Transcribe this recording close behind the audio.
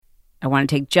I want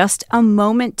to take just a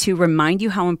moment to remind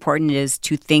you how important it is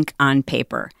to think on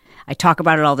paper. I talk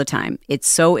about it all the time. It's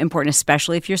so important,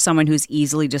 especially if you're someone who's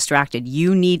easily distracted.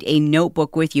 You need a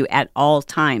notebook with you at all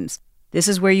times. This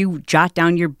is where you jot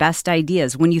down your best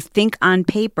ideas. When you think on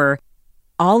paper,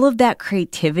 all of that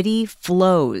creativity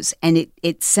flows and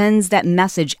it sends that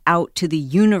message out to the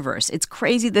universe. It's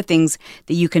crazy the things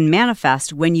that you can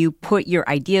manifest when you put your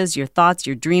ideas, your thoughts,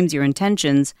 your dreams, your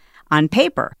intentions on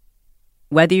paper.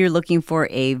 Whether you're looking for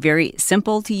a very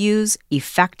simple to use,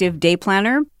 effective day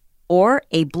planner or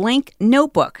a blank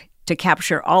notebook to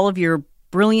capture all of your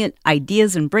brilliant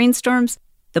ideas and brainstorms,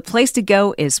 the place to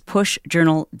go is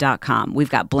pushjournal.com. We've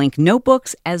got blank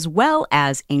notebooks as well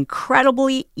as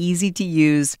incredibly easy to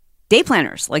use day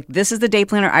planners. Like this is the day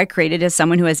planner I created as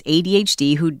someone who has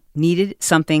ADHD who needed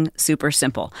something super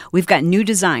simple. We've got new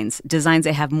designs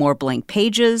that have more blank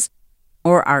pages,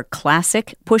 or our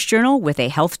classic push journal with a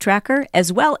health tracker,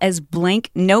 as well as blank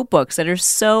notebooks that are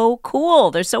so cool.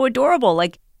 They're so adorable.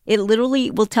 Like it literally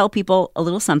will tell people a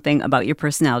little something about your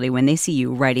personality when they see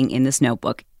you writing in this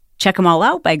notebook. Check them all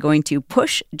out by going to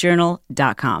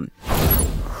pushjournal.com.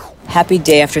 Happy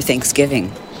day after Thanksgiving.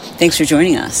 Thanks for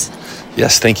joining us.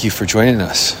 Yes, thank you for joining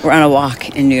us. We're on a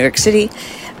walk in New York City.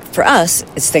 For us,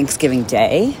 it's Thanksgiving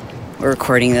Day. We're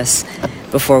recording this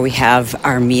before we have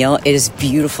our meal. It is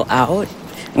beautiful out.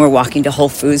 We're walking to Whole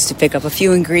Foods to pick up a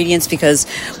few ingredients because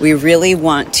we really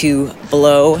want to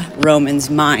blow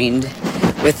Roman's mind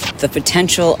with the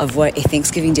potential of what a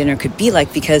Thanksgiving dinner could be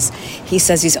like, because he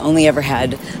says he's only ever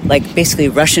had like basically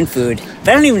Russian food, but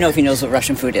I don't even know if he knows what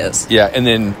Russian food is. Yeah, and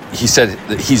then he said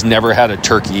that he's never had a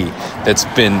turkey that's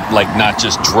been like not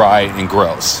just dry and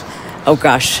gross. Oh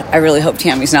gosh, I really hope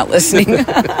Tammy's not listening.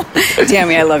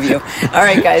 Tammy, I love you. All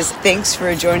right, guys, thanks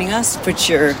for joining us. Put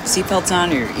your seatbelts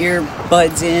on, your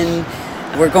earbuds in.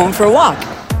 We're going for a walk.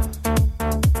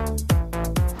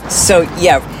 So,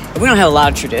 yeah, we don't have a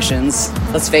lot of traditions,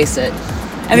 let's face it.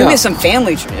 I mean, we have some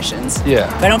family traditions. Yeah.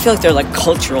 But I don't feel like they're like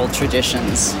cultural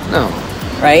traditions. No.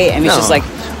 Right? I mean, it's just like...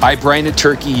 I brine a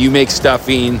turkey, you make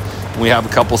stuffing, we have a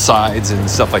couple sides and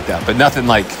stuff like that, but nothing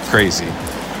like crazy.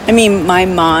 I mean, my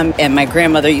mom and my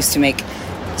grandmother used to make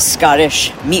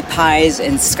Scottish meat pies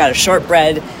and Scottish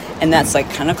shortbread, and that's like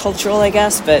kind of cultural, I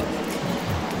guess, but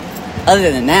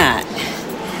other than that,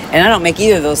 and I don't make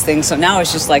either of those things, so now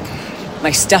it's just like my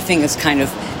stuffing is kind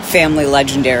of family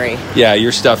legendary. Yeah,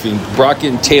 your stuffing. Brock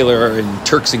and Taylor and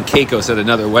Turks and Caicos at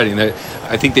another wedding.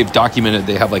 I think they've documented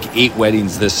they have like 8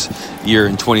 weddings this year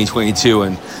in 2022,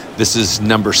 and this is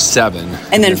number 7.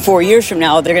 And then 4 years from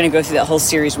now, they're going to go through that whole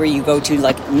series where you go to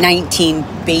like 19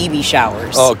 baby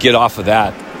showers. Oh, get off of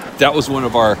that. That was one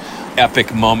of our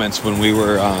epic moments when we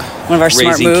were one of our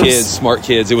raising smart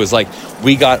kids. It was like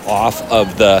we got off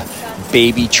of the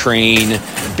baby train,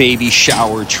 baby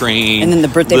shower train, and then the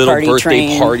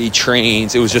birthday party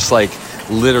trains. It was just like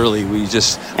literally we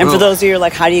just... And for those of you who are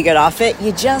like, how do you get off it?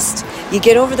 You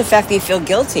get over the fact that you feel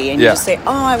guilty and you just say,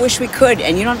 oh, I wish we could.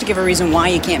 And you don't have to give a reason why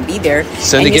you can't be there.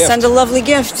 Send a gift. Send a lovely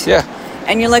gift. Yeah.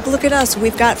 And you're like, look at us.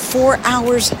 We've got 4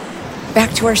 hours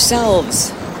back to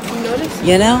ourselves.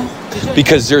 You know?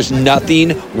 Because there's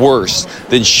nothing worse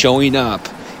than showing up.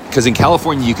 Because in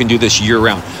California, you can do this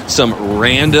year-round. Some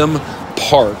random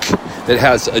park that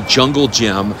has a jungle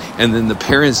gym, and then the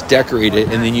parents decorate it,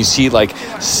 and then you see like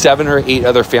 7 or 8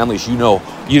 other families you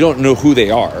don't know who they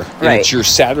are. And right. It's your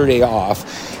Saturday off,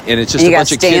 and it's just a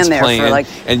bunch of kids playing, like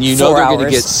and you know they're going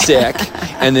to get sick,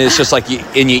 and then it's just like you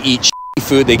eat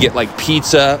food. They get like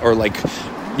pizza or like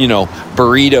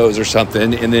burritos or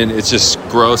something, and then it's just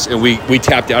gross, and we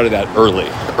tapped out of that early.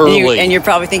 And you're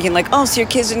probably thinking like, oh, so your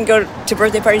kids didn't go to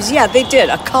birthday parties? Yeah, they did,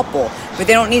 a couple, but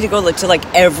they don't need to go to like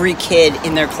every kid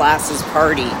in their class's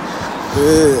party.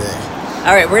 Ugh.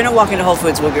 All right, we're gonna walk into Whole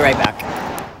Foods. We'll be right back.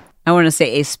 I want to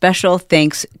say a special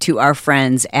thanks to our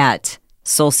friends at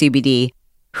Soul CBD,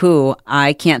 who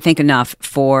I can't thank enough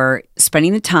for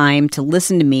spending the time to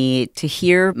listen to me, to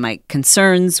hear my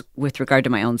concerns with regard to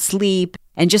my own sleep,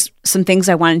 and just some things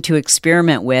I wanted to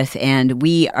experiment with. And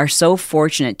we are so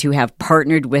fortunate to have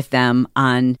partnered with them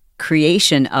on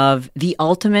creation of the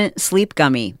ultimate sleep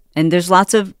gummy. And there's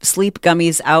lots of sleep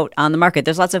gummies out on the market.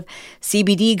 There's lots of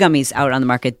CBD gummies out on the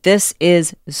market. This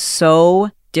is so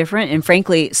different and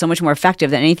frankly so much more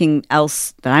effective than anything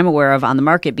else that I'm aware of on the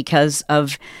market because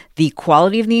of the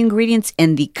quality of the ingredients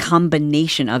and the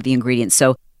combination of the ingredients.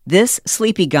 So this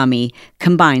sleepy gummy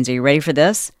combines, are you ready for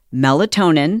this?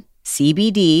 Melatonin,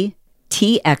 CBD,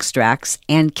 tea extracts,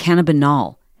 and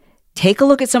cannabinol. Take a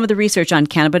look at some of the research on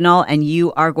cannabinol and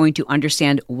you are going to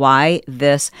understand why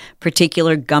this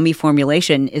particular gummy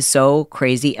formulation is so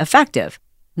crazy effective.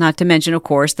 Not to mention, of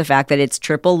course, the fact that it's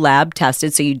triple lab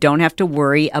tested, so you don't have to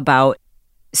worry about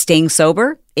staying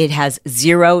sober. It has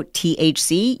 0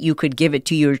 THC. You could give it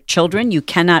to your children. You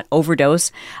cannot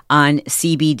overdose on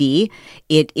CBD.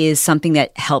 It is something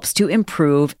that helps to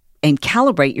improve and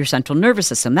calibrate your central nervous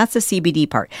system. That's the CBD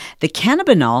part. The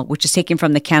cannabinol, which is taken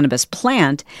from the cannabis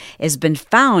plant, has been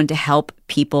found to help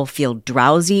people feel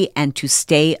drowsy and to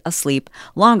stay asleep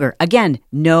longer. Again,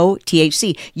 no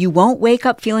THC. You won't wake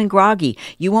up feeling groggy.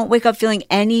 You won't wake up feeling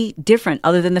any different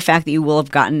other than the fact that you will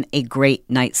have gotten a great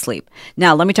night's sleep.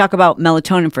 Now, let me talk about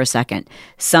melatonin for a second.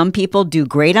 Some people do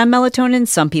great on melatonin.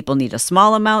 Some people need a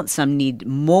small amount. Some need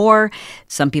more.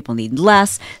 Some people need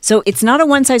less. So it's not a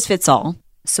one-size-fits-all.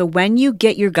 So when you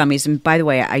get your gummies, and by the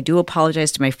way, I do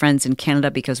apologize to my friends in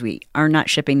Canada because we are not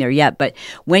shipping there yet, but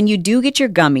when you do get your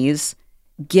gummies,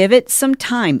 give it some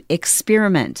time,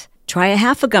 experiment. Try a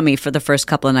half a gummy for the first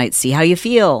couple of nights, see how you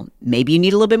feel. Maybe you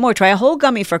need a little bit more. Try a whole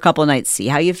gummy for a couple of nights, see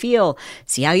how you feel.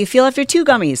 See how you feel after 2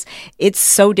 gummies. It's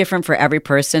so different for every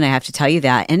person, I have to tell you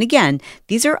that. And again,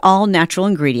 these are all natural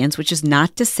ingredients, which is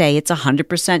not to say it's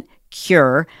 100%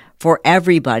 cure for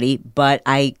everybody, but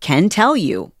I can tell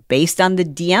you, based on the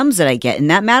DMs that I get,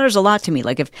 and that matters a lot to me.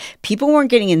 Like if people weren't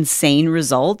getting insane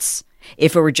results,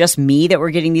 if it were just me that were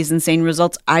getting these insane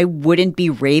results, I wouldn't be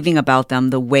raving about them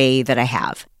the way that I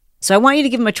have. So I want you to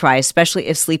give them a try, especially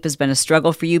if sleep has been a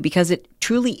struggle for you, because it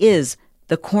truly is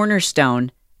the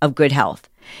cornerstone of good health.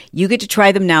 You get to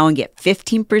try them now and get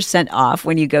 15% off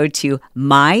when you go to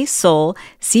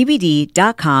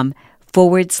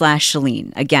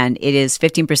mysoulcbd.com/Chalene. Again, it is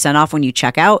 15% off when you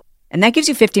check out. And that gives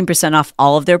you 15% off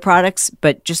all of their products,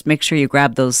 but just make sure you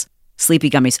grab those sleepy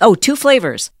gummies. Oh, 2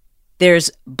 flavors.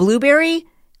 There's blueberry,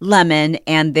 lemon,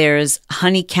 and there's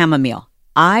honey chamomile.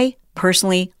 I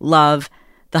personally love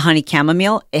the honey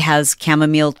chamomile. It has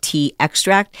chamomile tea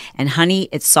extract and honey.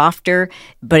 It's softer,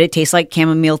 but it tastes like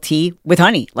chamomile tea with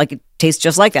honey. Like it tastes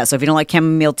just like that. So if you don't like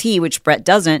chamomile tea, which Bret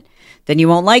doesn't, then you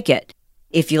won't like it.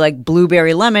 If you like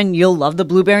blueberry lemon, you'll love the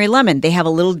blueberry lemon. They have a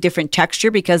little different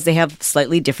texture because they have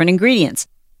slightly different ingredients.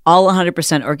 All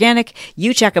 100% organic.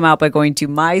 You check them out by going to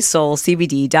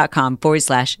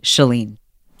mysoulcbd.com/Chalene.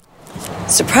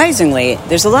 Surprisingly,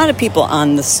 there's a lot of people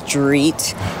on the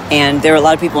street, and there are a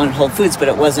lot of people in Whole Foods, but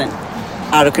it wasn't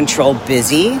out of control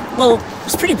busy. Well, it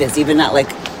was pretty busy, but not like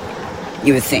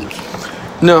you would think.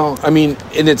 No, I mean,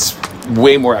 and it's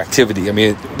way more activity. I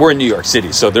mean, we're in New York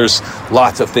City, so there's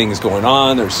lots of things going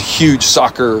on. There's a huge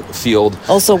soccer field.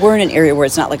 Also, we're in an area where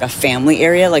it's not like a family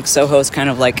area. Like Soho's kind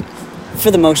of like,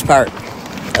 for the most part,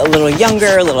 a little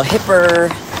younger, a little hipper,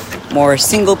 more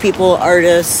single people,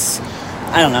 artists.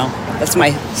 I don't know. That's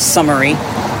my summary.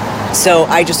 So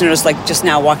I just noticed, like, just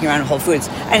now walking around Whole Foods,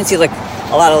 I didn't see, like,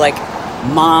 a lot of, like,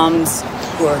 moms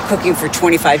who are cooking for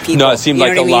 25 people. No, it seemed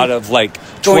like a lot of, like,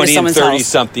 20 and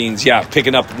 30-somethings,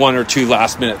 picking up 1 or 2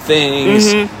 last-minute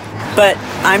things. Mm-hmm. But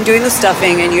I'm doing the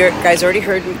stuffing, and you guys already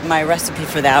heard my recipe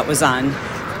for that was on,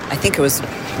 I think it was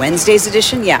Wednesday's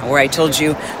edition, where I told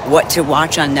you what to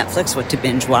watch on Netflix, what to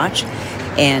binge watch.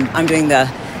 And I'm doing the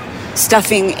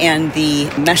stuffing and the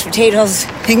mashed potatoes,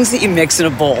 things that you mix in a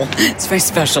bowl. It's my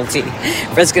specialty.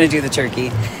 Bret's going to do the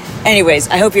turkey. Anyways,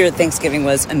 I hope your Thanksgiving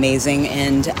was amazing,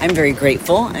 and I'm very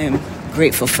grateful. I'm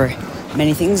grateful for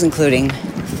many things, including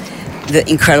the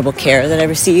incredible care that I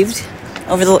received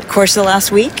over the course of the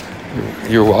last week.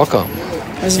 You're welcome.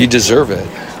 You deserve it.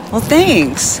 Well,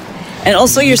 thanks. And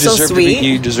also, you're so sweet.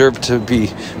 You deserve to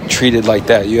be treated like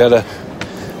that. It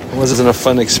wasn't a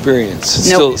fun experience.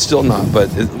 Nope. Still not, but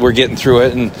we're getting through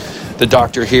it, and the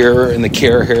doctor here and the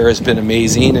care here has been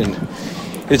amazing, and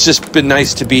it's just been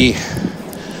nice to be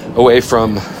away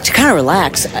from, to kind of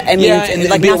relax. I mean, and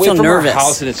like be not away feel from nervous. Our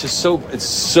house, and it's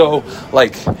so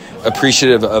like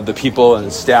appreciative of the people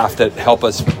and staff that help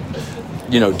us,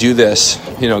 do this,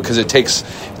 because it takes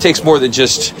more than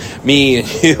just me and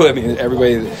you. I mean,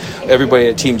 everybody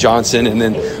at Team Johnson, and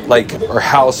then like our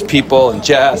house people and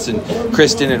Jess and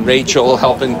Kristen and Rachel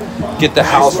helping get the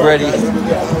house ready.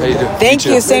 How you doing? Thank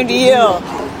you. Same to you.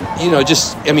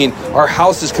 Our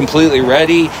house is completely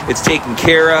ready. It's taken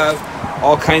care of.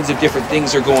 All kinds of different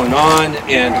things are going on,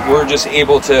 and we're just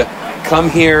able to come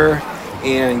here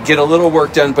and get a little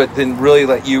work done, but then really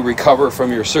let you recover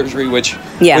from your surgery, which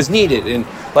was needed. And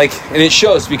it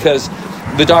shows, because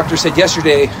the doctor said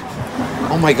yesterday,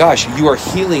 oh my gosh, you are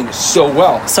healing so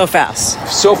well. So fast,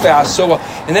 so well.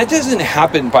 And that doesn't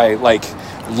happen by like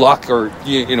luck or,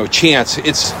 chance.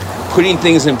 It's putting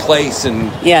things in place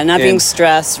and being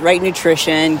stressed, right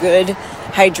nutrition, good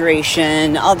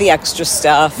hydration, all the extra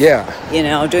stuff.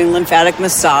 Doing lymphatic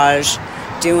massage,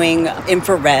 doing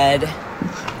infrared,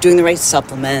 doing the right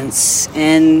supplements,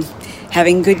 and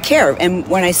having good care. And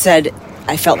when I said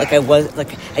I felt like I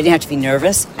didn't have to be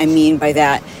nervous, I mean by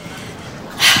that,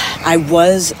 I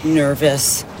was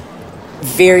nervous,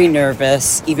 very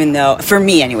nervous, even though, for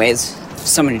me anyways,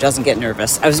 someone who doesn't get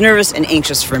nervous, I was nervous and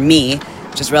anxious for me,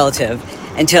 which is relative,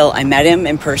 until I met him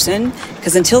in person.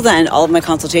 Because until then, all of my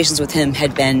consultations with him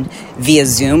had been via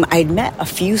Zoom. I'd met a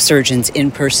few surgeons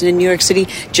in person in New York City,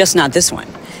 just not this one.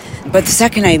 But the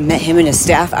second I met him and his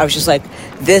staff, I was just like,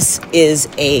 this is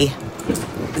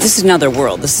another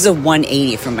world. This is a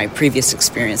 180 from my previous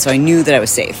experience. So I knew that I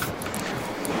was safe.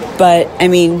 But, I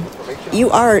mean,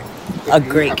 you are a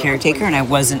great caretaker, and I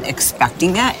wasn't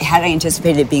expecting that. Had I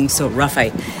anticipated it being so rough,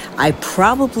 I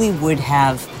probably would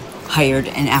have hired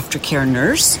an aftercare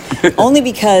nurse, only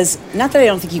because, not that I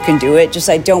don't think you can do it, just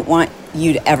I don't want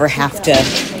you to ever have to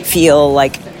feel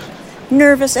like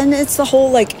nervous. And it's the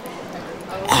whole like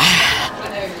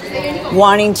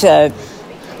wanting to,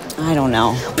 I don't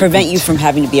know, prevent you from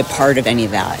having to be a part of any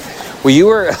of that. Well, you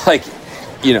were like,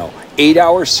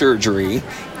 8-hour surgery.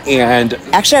 And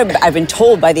actually, I've been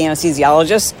told by the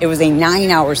anesthesiologist it was a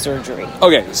 9-hour surgery.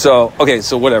 Okay, so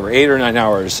whatever, 8 or 9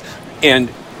 hours.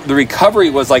 And the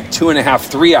recovery was like 2.5,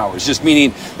 3 hours, just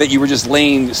meaning that you were just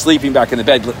sleeping back in the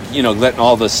bed, letting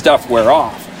all the stuff wear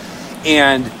off.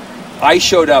 And I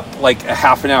showed up like a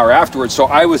half an hour afterwards, so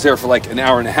I was there for like an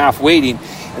hour and a half waiting.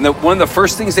 And one of the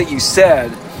first things that you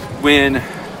said when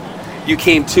you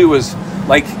came to was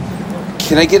like,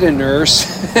 "Can I get a nurse?"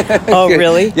 Oh,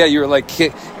 really? Yeah, you were like,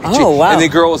 "Oh, wow." And the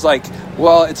girl was like,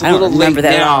 "Well, it's a little late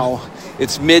now.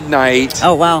 It's midnight.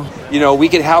 Oh, wow. We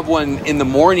could have one in the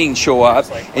morning show up."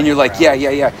 And you're like,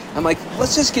 yeah. I'm like,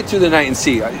 let's just get through the night and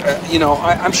see.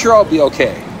 I'm sure I'll be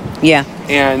okay. Yeah.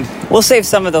 And we'll save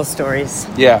some of those stories.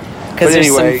 Yeah. Because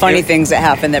there's some funny things that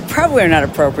happen that probably are not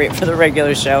appropriate for the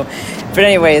regular show. But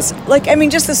anyways,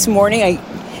 just this morning,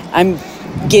 I'm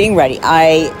getting ready.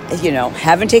 I,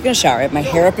 haven't taken a shower. I have my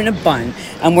hair up in a bun.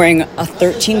 I'm wearing a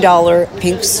 $13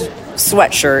 pink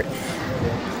sweatshirt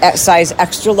at size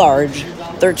extra large,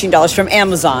 $13 from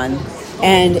Amazon.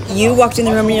 And you walked in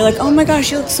the room and you're like, "Oh my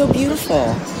gosh, you look so beautiful."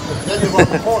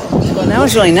 That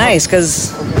was really nice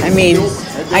because,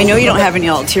 I know you don't have any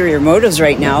ulterior motives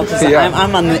right now because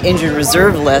I'm on the injured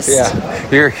reserve list. Yeah,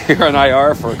 you're on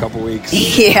IR for a couple weeks.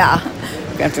 Yeah, we're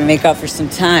going to have to make up for some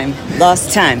time,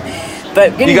 lost time.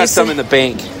 But you got some in the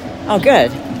bank. Oh,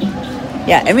 good.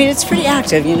 Yeah, it's pretty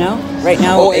active, right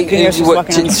now. Oh, and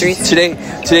walking on the streets.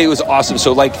 Today was awesome.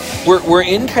 So, like, we're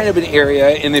in kind of an area,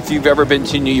 and if you've ever been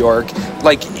to New York,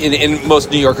 like, and most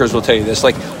New Yorkers will tell you this,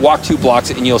 like, walk 2 blocks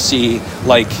and you'll see,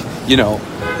 like,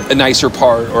 a nicer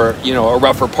part or, a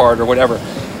rougher part or whatever.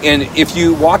 And if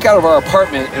you walk out of our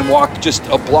apartment and walk just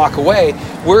a block away,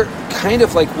 we're kind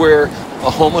of like where a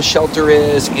homeless shelter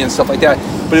is and stuff like that.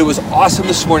 But it was awesome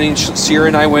this morning. Sierra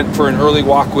and I went for an early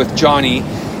walk with Johnny,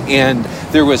 and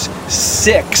there was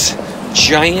 6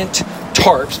 giant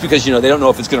tarps because, they don't know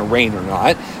if it's going to rain or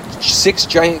not. 6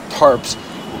 giant tarps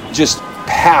just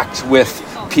packed with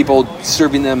people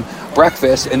serving them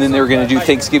breakfast, and then they were going to do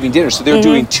Thanksgiving dinner. So they were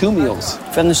doing 2 meals.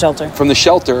 From the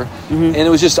shelter. And it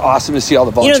was just awesome to see all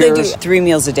the volunteers. They do 3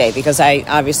 meals a day because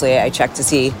I checked to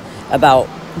see about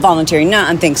volunteering, not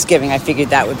on Thanksgiving. I figured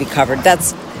that would be covered.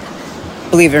 That's,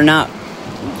 believe it or not,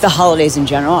 the holidays in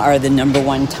general are the number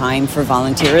one time for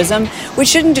volunteerism, which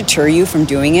shouldn't deter you from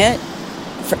doing it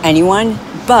for anyone.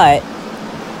 But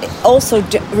also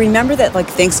remember that like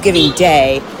Thanksgiving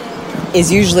Day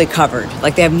is usually covered.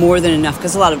 Like they have more than enough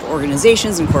because a lot of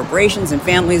organizations and corporations and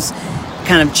families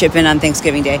kind of chip in on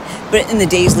Thanksgiving Day. But in the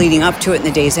days leading up to it and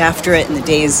the days after it and the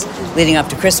days leading up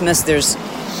to Christmas, there's,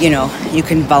 you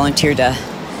can volunteer to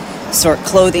sort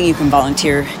clothing, you can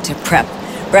volunteer to prep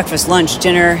breakfast, lunch,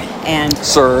 dinner, and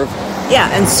serve. Yeah,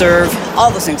 and serve,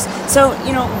 all those things. So,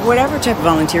 whatever type of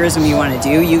volunteerism you want to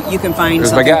do, you can find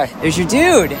There's something. my guy. There's your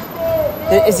dude.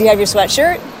 Does he have your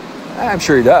sweatshirt? I'm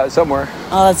sure he does, somewhere.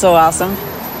 Oh, that's so awesome.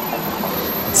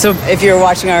 So if you're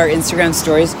watching our Instagram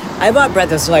stories, I bought Bret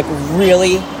this like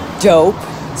really dope,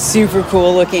 super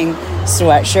cool looking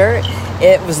sweatshirt.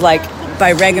 It was like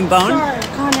by Rag & Bone.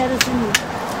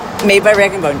 Made by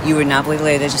Rag & Bone. You would not believe the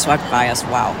lady that just walked by us.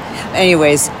 Wow.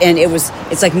 Anyways, and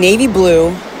it's like navy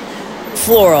blue,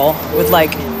 floral, with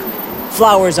like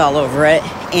flowers all over it.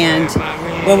 And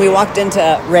when we walked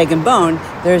into Rag & Bone,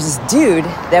 there's this dude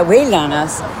that waited on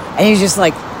us, and he's just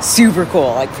like super cool.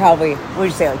 Like probably, what would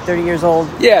you say, like 30 years old?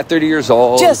 Yeah, 30 years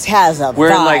old. Just has a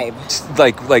wearing vibe.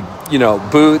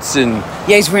 like boots and...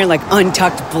 Yeah, he's wearing like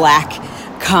untucked black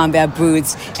combat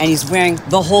boots, and he's wearing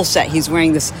the whole set. He's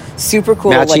wearing this super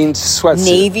cool. Matching sweatsuit.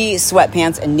 Navy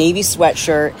sweatpants, a navy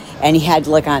sweatshirt, and he had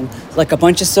like on like a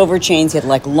bunch of silver chains. He had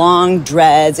like long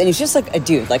dreads, and he's just like a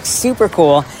dude, like super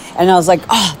cool. And I was like,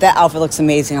 oh, that outfit looks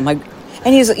amazing. I'm like,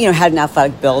 and he's, you know, had an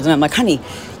athletic build, and I'm like, honey,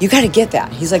 you got to get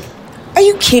that. He's like, are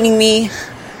you kidding me?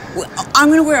 I'm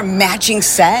going to wear a matching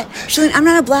set? Chalene, I'm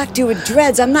not a black dude with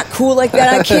dreads. I'm not cool like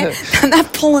that. I'm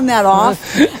not pulling that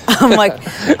off. I'm like,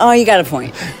 oh, you got a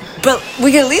point. But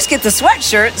we can at least get the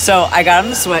sweatshirt. So I got him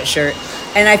the sweatshirt.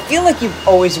 And I feel like you've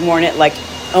always worn it, like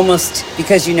almost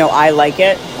because you know I like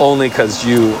it. Only because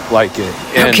you like it.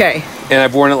 And, okay. And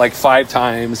I've worn it like 5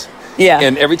 times. Yeah.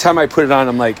 And every time I put it on,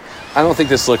 I'm like, I don't think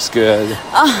this looks good.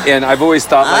 And I've always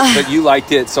thought like, but you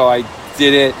liked it, so I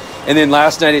did it. And then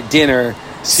last night at dinner,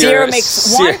 Sierra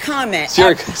makes one comment.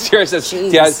 Sierra says,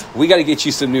 Dad, we got to get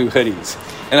you some new hoodies.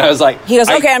 And I was like... He goes,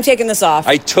 okay, I'm taking this off.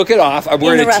 I took it off. I'm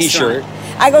wearing a T-shirt.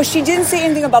 I go, she didn't say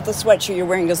anything about the sweatshirt you're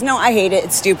wearing. He goes, no, I hate it.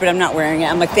 It's stupid. I'm not wearing it.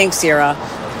 I'm like, thanks, Sierra.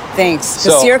 Thanks.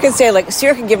 Because Sierra can say, like,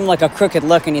 Sierra can give him, like, a crooked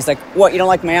look, and he's like, what, you don't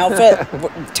like my outfit?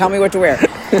 Tell me what to wear.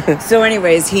 So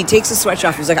anyways, he takes the sweatshirt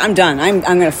off. He's like, I'm done. I'm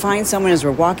going to find someone as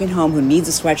we're walking home who needs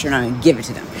a sweatshirt, and I'm going to give it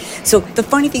to them. So the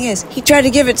funny thing is, he tried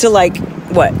to give it to, like,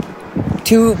 what?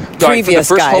 2 previous guys.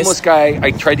 The first homeless guy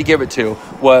I tried to give it to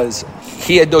was,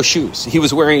 he had no shoes. He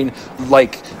was wearing,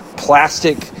 like,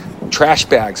 plastic trash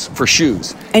bags for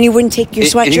shoes. And you wouldn't take your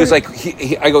sweatshirt? And he was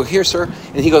like, I go, here, sir.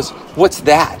 And he goes, what's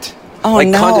that? Oh, like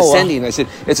no. Condescending. I said,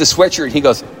 it's a sweatshirt. And he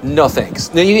goes, no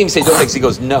thanks. No, he didn't even say no thanks. He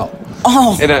goes, no.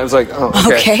 Oh. And I was like, oh,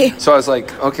 okay. So I was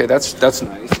like, okay, that's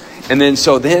nice. And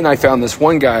then I found this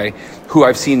one guy who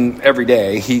I've seen every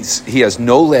day. He has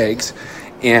no legs,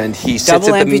 and he sits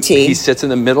he sits in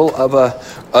the middle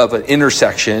of an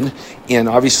intersection, and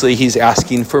obviously he's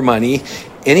asking for money.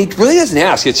 And he really doesn't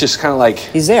ask. It's just kind of like...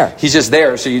 He's there. He's just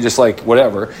there, so you just like,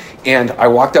 whatever. And I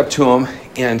walked up to him,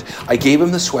 and I gave him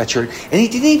the sweatshirt, and he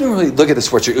didn't even really look at the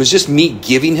sweatshirt. It was just me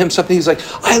giving him something. He was like,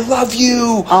 I love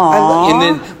you.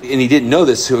 And he didn't know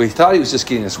this, so he thought he was just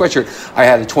getting a sweatshirt. I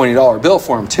had a $20 bill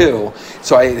for him, too.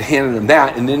 So I handed him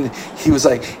that, and then he was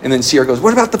like... And then Sierra goes,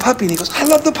 what about the puppy? And he goes, I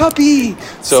love the puppy.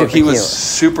 So he was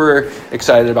super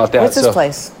excited about that. What's this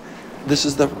place? This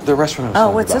is the restaurant. Oh,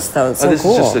 what's this though? It's so this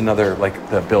cool. Is just another, like,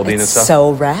 the building and stuff.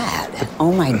 So rad.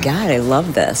 Oh my God, I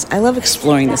love this. I love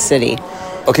exploring the city.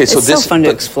 Okay, so it's so fun to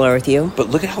explore with you. But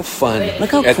look at how fun. Look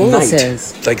how cool this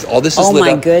is. Like, all this is lit up.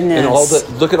 Oh my goodness.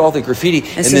 And look at all the graffiti.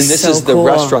 And then this is the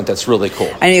restaurant that's really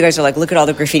cool. I know you guys are like, look at all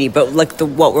the graffiti, but like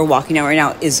what we're walking down right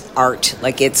now is art.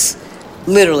 Like, it's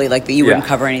literally like you wouldn't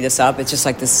cover any of this up. It's just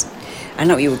like this, I don't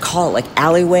know what you would call it, like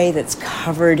alleyway that's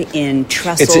covered in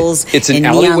trestles. It's an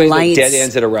alleyway that dead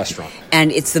ends at a restaurant.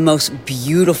 And it's the most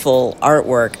beautiful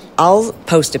artwork. I'll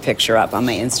post a picture up on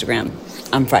my Instagram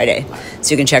on Friday,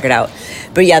 so you can check it out.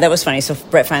 But yeah, that was funny. So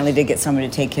Bret finally did get someone to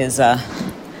take his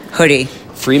hoodie.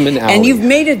 Freeman Alley. And you've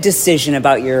made a decision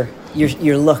about your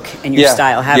look and your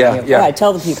style, haven't you? Yeah. All right,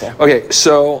 tell the people. Okay,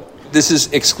 so this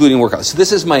is excluding workouts. So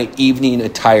this is my evening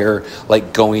attire,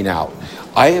 like going out.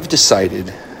 I have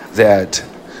decided that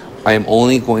I am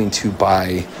only going to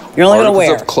buy... You're only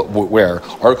going to wear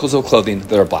articles of clothing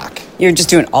that are black. You're just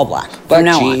doing all black.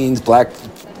 Black jeans, black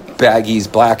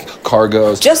baggies, black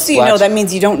cargos. Just so you know, that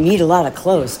means you don't need a lot of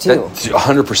clothes, too.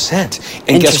 100%.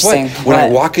 And guess what? When I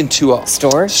walk into a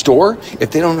store,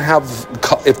 if they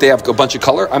have a bunch of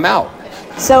color, I'm out.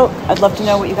 So I'd love to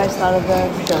know what you guys thought of the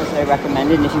shows that I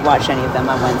recommended, and if you watched any of them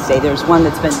on Wednesday. There's one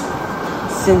that's been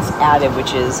since added,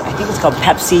 which is, I think it's called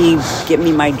Pepsi, Get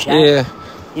Me My Jet. Yeah.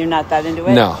 You're not that into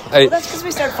it? No. Well, that's because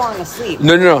we started falling asleep.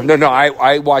 No.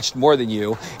 I watched more than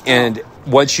you, and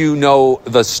once you know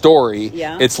the story,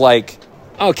 it's like,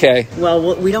 okay.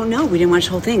 Well, we don't know. We didn't watch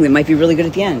the whole thing. It might be really good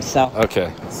at the end. So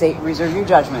okay. Reserve your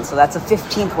judgment. So that's a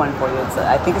 15th one for you.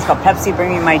 I think it's called Pepsi, Bring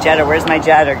Me My Jet, or Where's My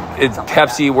Jet, or it's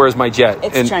Pepsi, like Where's My Jet.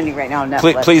 It's trending right now on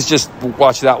Netflix. Please just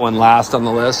watch that one last on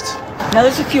the list. No,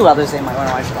 there's a few others they might want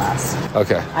to watch last.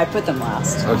 Okay. I put them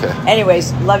last. Okay.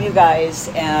 Anyways, love you guys.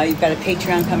 You've got a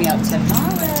Patreon coming out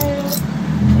tomorrow.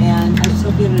 And I just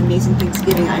hope you have an amazing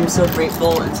Thanksgiving. I'm so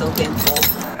grateful and so thankful.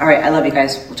 All right, I love you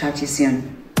guys. We'll talk to you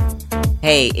soon.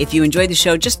 Hey, if you enjoyed the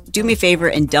show, just do me a favor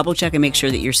and double check and make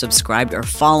sure that you're subscribed or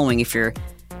following if you're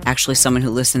actually someone who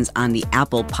listens on the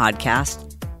Apple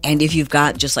podcast. And if you've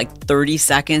got just like 30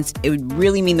 seconds, it would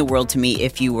really mean the world to me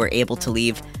if you were able to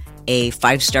leave a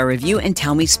 5-star review and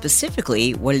tell me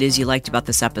specifically what it is you liked about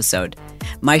this episode.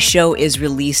 My show is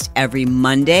released every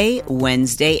Monday,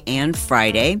 Wednesday, and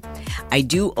Friday. I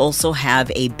do also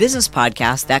have a business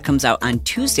podcast that comes out on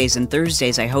Tuesdays and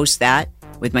Thursdays. I host that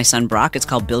with my son Brock. It's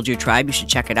called Build Your Tribe. You should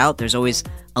check it out. There's always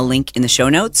a link in the show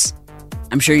notes.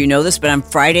 I'm sure you know this, but on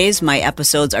Fridays, my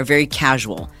episodes are very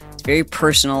casual. It's very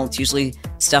personal. It's usually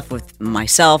stuff with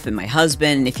myself and my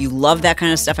husband. And if you love that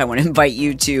kind of stuff, I want to invite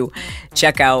you to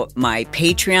check out my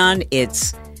Patreon.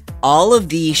 It's all of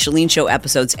the Chalene Show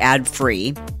episodes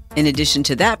ad-free. In addition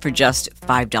to that, for just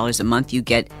 $5 a month, you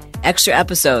get extra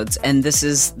episodes. And this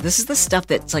is the stuff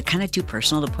that's like kind of too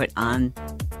personal to put on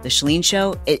the Chalene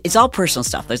Show. It's all personal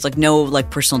stuff. There's like no like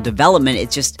personal development.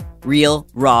 It's just real,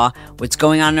 raw, what's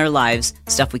going on in our lives,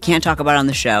 stuff we can't talk about on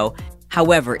the show.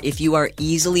 However, if you are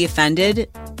easily offended,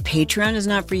 Patreon is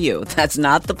not for you. That's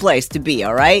not the place to be,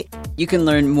 all right? You can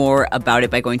learn more about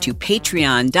it by going to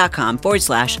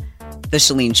patreon.com/The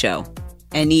Chalene Show.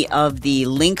 Any of the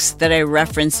links that I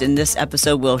referenced in this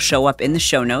episode will show up in the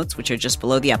show notes, which are just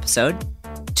below the episode.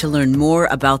 To learn more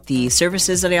about the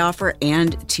services that I offer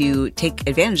and to take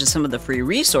advantage of some of the free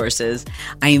resources,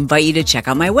 I invite you to check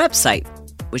out my website,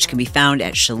 which can be found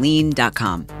at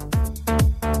Chalene.com.